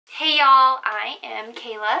Hey y'all, I am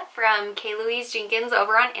Kayla from Kayla Jenkins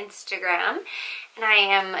over on Instagram, and I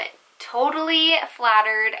am totally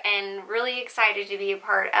flattered and really excited to be a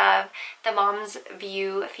part of the Mom's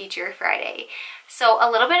View Feature Friday. So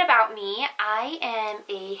a little bit about me. I am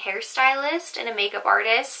a hairstylist and a makeup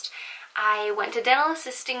artist. I went to dental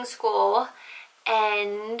assisting school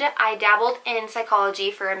and I dabbled in psychology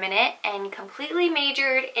for a minute and completely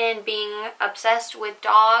majored in being obsessed with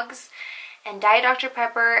dogs and Diet Dr.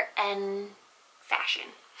 Pepper and fashion.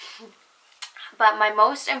 But my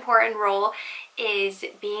most important role is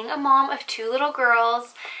being a mom of 2 little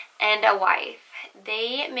girls and a wife.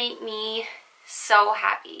 They make me so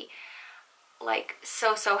happy. Like,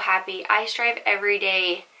 so happy. I strive every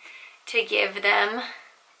day to give them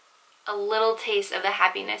a little taste of the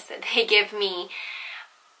happiness that they give me,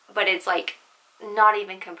 but it's like not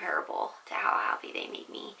even comparable to how happy they make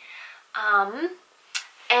me.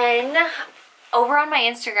 And over on my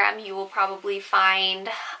Instagram, you will probably find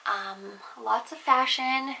lots of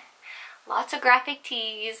fashion, lots of graphic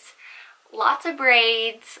tees, lots of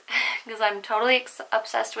braids, because I'm totally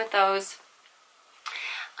obsessed with those.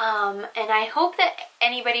 And I hope that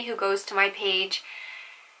anybody who goes to my page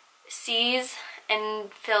sees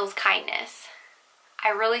and feels kindness. I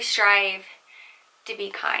really strive to be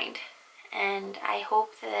kind, and I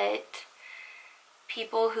hope that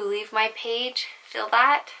people who leave my page feel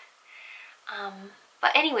that.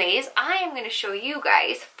 But anyways, I am going to show you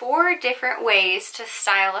guys 4 different ways to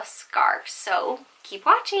style a scarf, so keep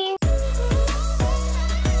watching.